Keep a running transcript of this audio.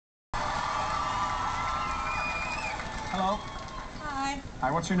Hello. Hi.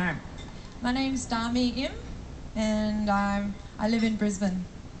 Hi, what's your name? My name's DAMI Im, and I live in Brisbane.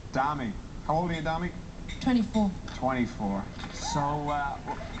 Dami. How old are you, Dami? 24. 24. So, where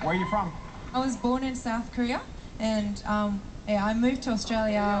are you from? I was born in South Korea, and yeah, I moved to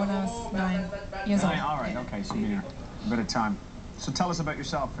Australia when I was 9 years old. All right, okay, so you've been here a bit of time. So tell us about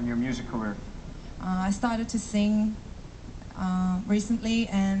yourself and your music career. I started to sing recently,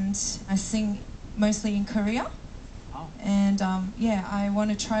 and I sing mostly in Korea. Oh. And yeah, I want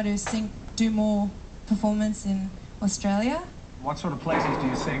to try to do more performance in Australia. What sort of places do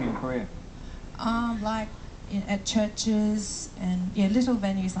you sing in Korea? Like at churches and yeah, little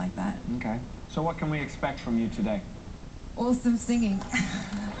venues like that. Okay. So what can we expect from you today? Awesome singing.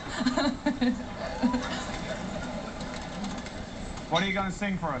 What are you going to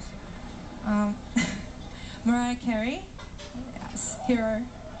sing for us? Mariah Carey. Yes. Hero.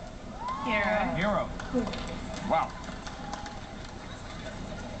 Hero. Hero. Wow.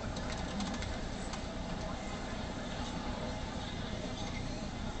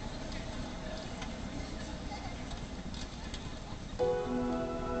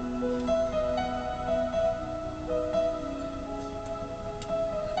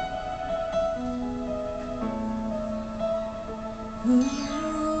 There's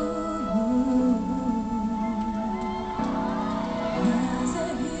a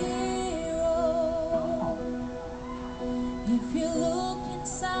hero. If you look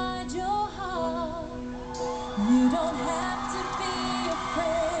inside your heart, you don't have to be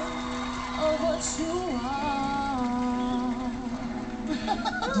afraid of what you are.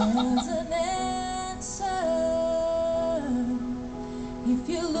 There's an answer. If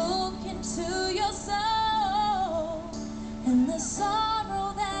you look into your soul, and the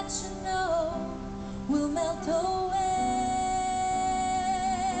sorrow that you know will melt away.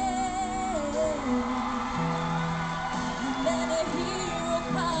 And then a hero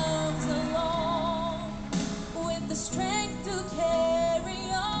comes along with the strength to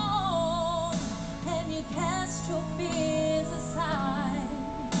carry on, and you cast your fears aside,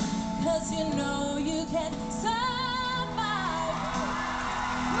 'cause you know you can survive.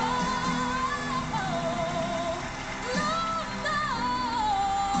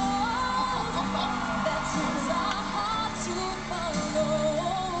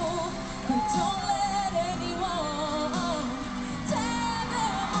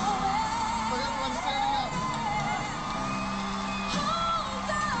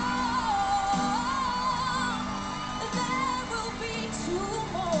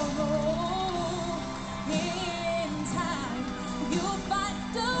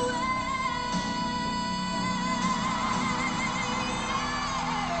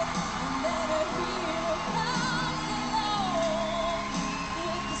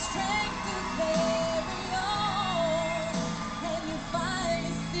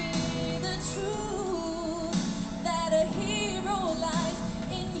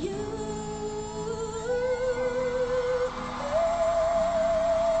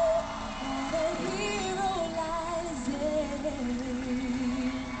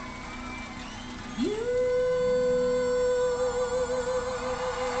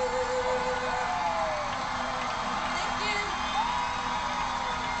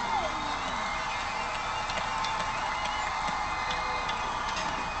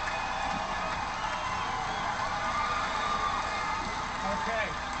 Okay.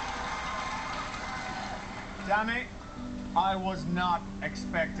 Dami, I was not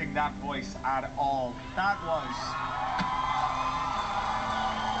expecting that voice at all. That was...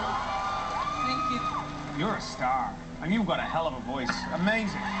 Thank you. You're a star. And you've got a hell of a voice.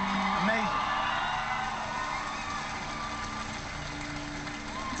 Amazing. Amazing.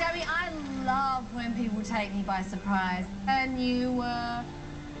 Dami, I love when people take me by surprise. And you were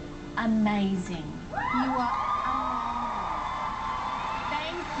amazing. You are amazing.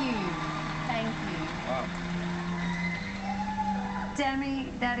 Thank you. Thank you. Wow. Dami,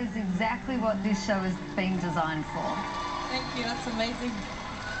 that is exactly what this show is being designed for. Thank you, that's amazing.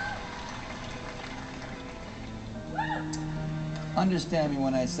 Understand me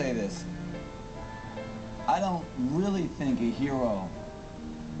when I say this. I don't really think a hero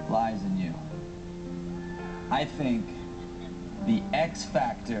lies in you. I think the X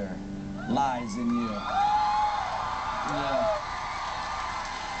factor lies in you. Yeah.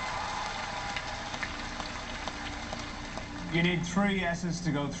 You need 3 S's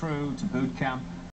to go through to boot camp.